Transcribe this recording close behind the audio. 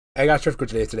Hey guys, Trevor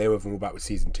Gudgeon here today. We're back with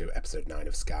season 2, episode 9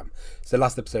 of Skam. So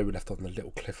last episode we left on the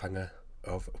little cliffhanger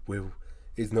of Will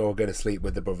is not going to sleep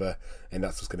with the brother, and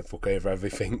that's what's going to fuck over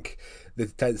everything. The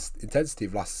intensity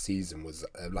of last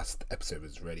episode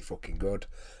was really fucking good.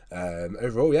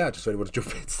 Overall, yeah, I just really want to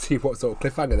jump in to see what sort of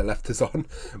cliffhanger they left us on.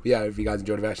 But yeah, if you guys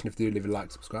enjoyed the reaction, if you do, leave a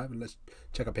like, subscribe, and let's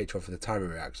check out Patreon for the timer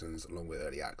reactions along with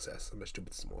early access. And let's jump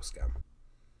into some more Skam.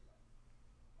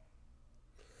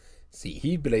 See,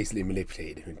 he basically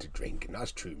manipulated him into drinking.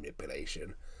 That's true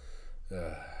manipulation. He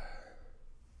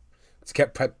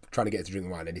kept trying to get her to drink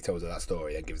wine, and he tells her that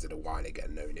story and gives her the wine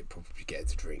again, knowing it probably get her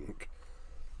to drink.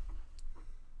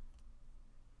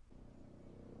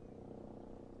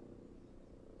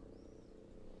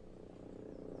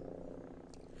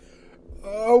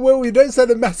 Oh well, you don't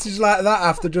send a message like that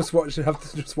after just what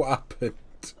happened.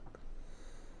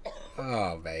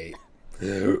 Oh mate,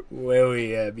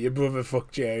 William, your brother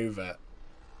fucked you over.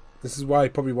 This is why he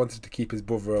probably wanted to keep his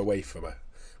brother away from her,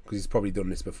 because he's probably done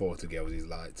this before to girls he's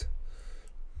liked.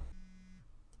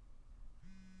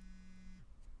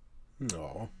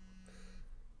 No,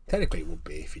 technically it would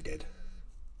be if he did.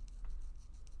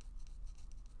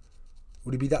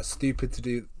 Would he be that stupid to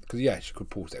do? Because yeah, she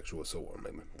could pull sexual assault on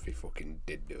him if he fucking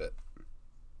did do it.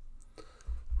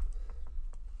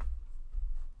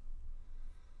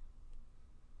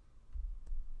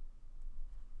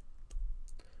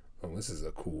 Oh, this is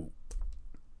a cool,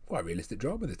 quite realistic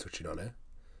drama they're touching on here.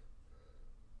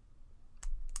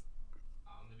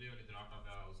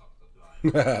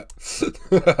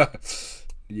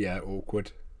 Yeah,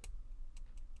 awkward.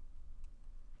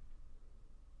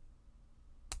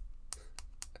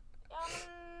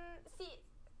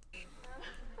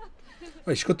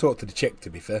 Well, she could talk to the chick,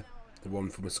 to be fair. The one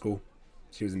from the school.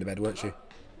 She was in the bed, weren't she?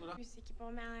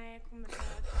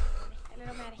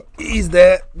 He's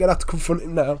there. Gonna have to confront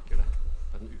him now.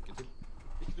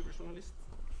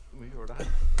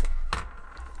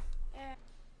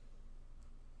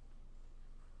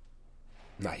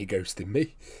 Nah, he ghosted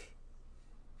me.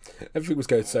 Everything was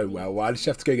going so well. Why did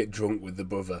she have to go get drunk with the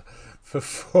brother? For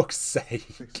fuck's sake.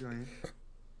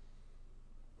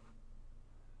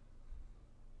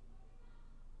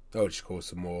 Oh, just call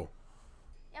some more.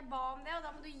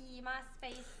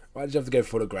 Why did you have to go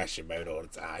full aggression mode all the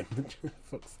time? For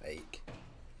fuck's sake.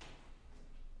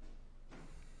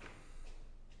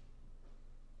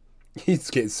 He's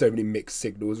getting so many mixed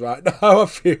signals right now. I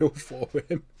feel for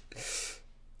him.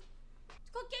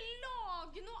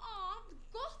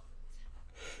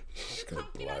 She's gonna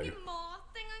blow.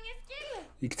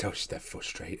 You can tell she's dead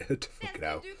frustrated. Fucking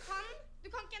hell.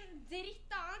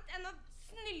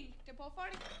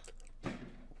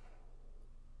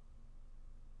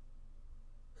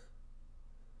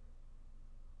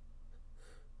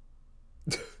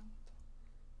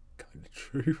 Kinda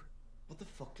true. What the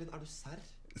fuck, Lynn? Are du serr?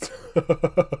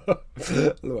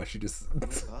 Look why she just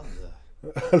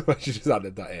look why she just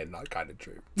added that in. That's kinda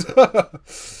true.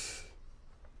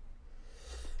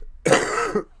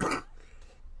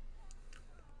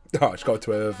 Oh, she got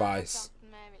to her advice.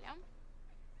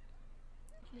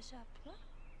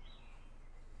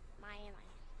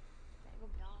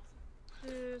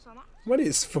 When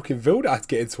it's fucking Vilda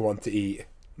getting to want to eat,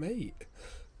 mate.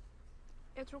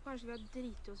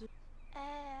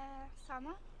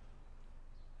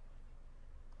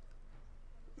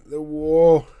 The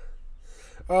war.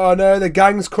 Oh no, the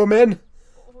gang's coming.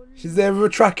 She's there with a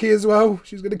trackie as well.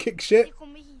 She's gonna kick shit.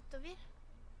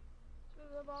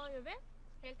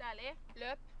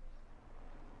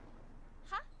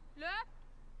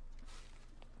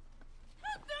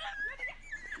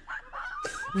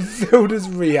 Vilda's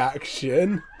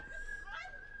reaction.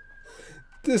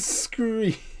 The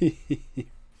scream.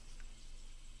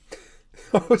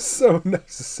 Oh, so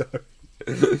unnecessary.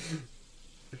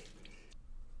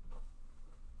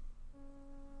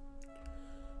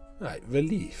 Right,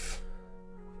 relief.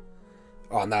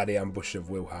 Oh, now the ambush of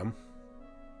Wilhelm.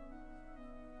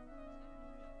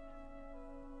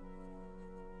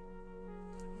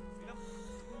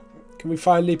 Can we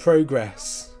finally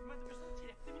progress?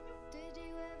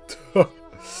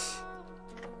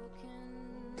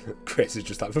 Chris is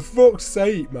just like, for fuck's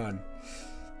sake, man.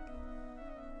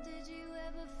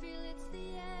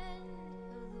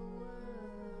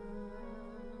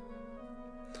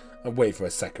 I'm waiting for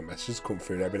a second message to come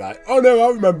through and I'll be like, oh no, I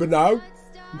remember now.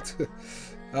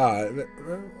 Alright,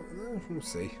 we'll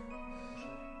see.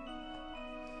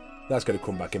 That's going to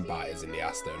come back and bite us in the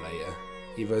ass though later.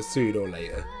 Either soon or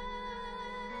later.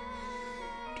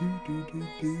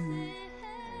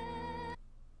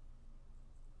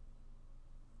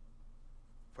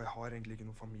 For jeg har egentlig ikke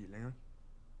noen familie engang.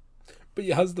 But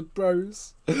he has the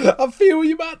bros. I feel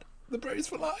you, man. The bros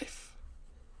for life.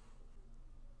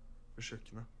 På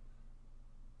kjøkkenet.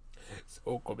 It's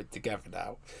all coming together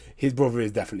now. His brother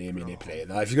is definitely a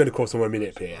manipulator. Like, if you're going to call someone a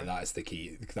manipulator, that's the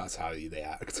key. That's how they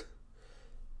act.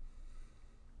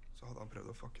 Så hadde han prøvd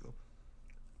å fucke det opp.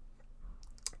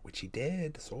 Which he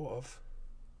did, sort of.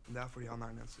 Men det fordi han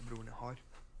den eneste broren jeg har.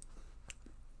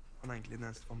 Han egentlig den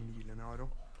eneste familien jeg har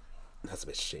også. That's a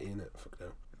bit shit, isn't it? Fuck no.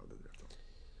 Ja, det drepte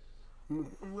han.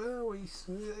 Well, he's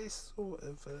sort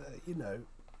of, you know,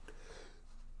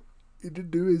 he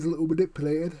did do his little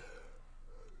manipulating.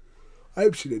 I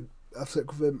hope she didn't have sex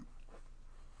with him.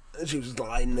 She was just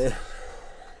lying there.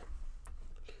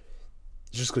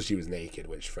 Just because she was naked,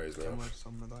 which throws me Jeg må off. være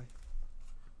sammen med deg.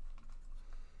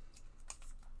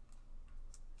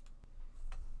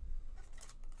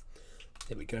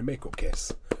 Here we go, make-up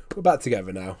kiss. We're back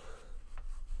together now.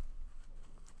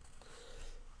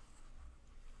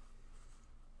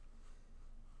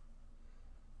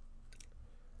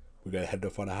 We're going to head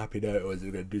off on a happy note, or is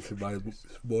it going to do some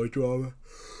more drama?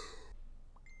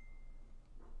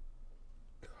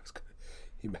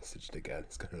 He messaged again.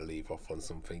 It's going to leave off on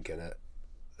something, innit?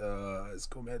 It's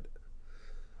coming.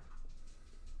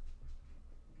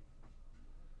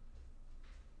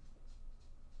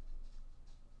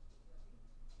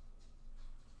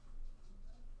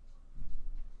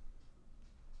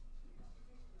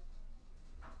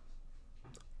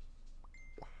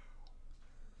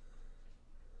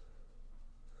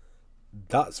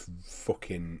 That's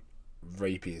fucking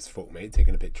rapey as fuck, mate,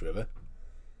 taking a picture of her.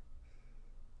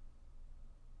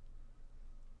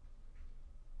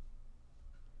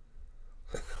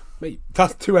 Mate,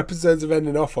 that's 2 episodes of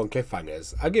ending off on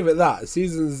cliffhangers. I give it that. The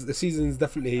season's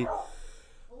definitely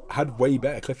had way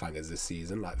better cliffhangers this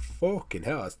season. Like, fucking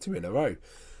hell, that's 2 in a row.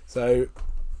 So,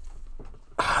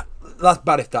 that's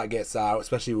bad if that gets out,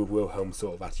 especially with Wilhelm's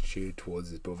sort of attitude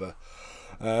towards his brother.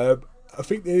 I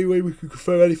think the only way we can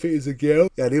confirm anything is a girl.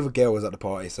 Yeah, the other girl was at the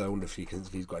party, so I wonder if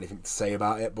he's got anything to say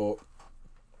about it. But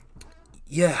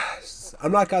yeah,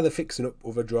 I'm like how they're fixing up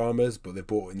other dramas, but they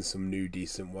brought in some new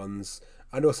decent ones.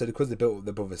 And also because they built up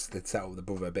the brother, they set up the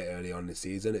brother a bit early on in the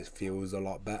season, it feels a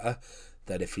lot better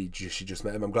than if she just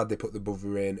met him. I'm glad they put the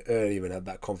brother in earlier and had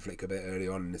that conflict a bit early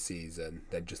on in the season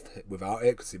than just without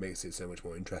it, because it makes it so much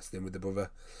more interesting with the brother.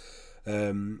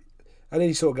 And then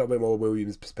you sort of got a bit more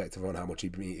William's perspective on how much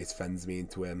his friends mean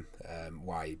to him,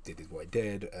 why he did what he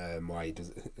did, why he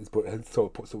does sort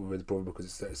of puts up with his brother because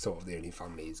it's sort of the only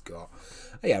family he's got.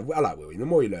 And yeah, I like William. The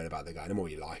more you learn about the guy, the more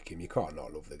you like him. You can't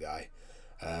not love the guy.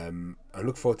 I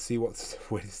look forward to see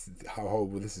how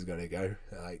horrible this is going to go.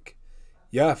 Like,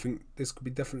 yeah, I think this could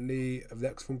be definitely the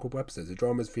next fun couple episodes. The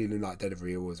drama's feeling like dead of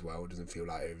real as well. It doesn't feel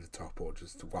like over the top or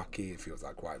just wacky. It feels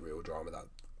like quite real drama that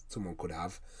someone could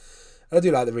have. I do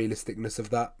like the realisticness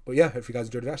of that. But yeah, if you guys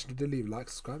enjoyed the reaction, do leave a like,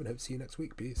 subscribe, and hope to see you next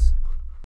week. Peace.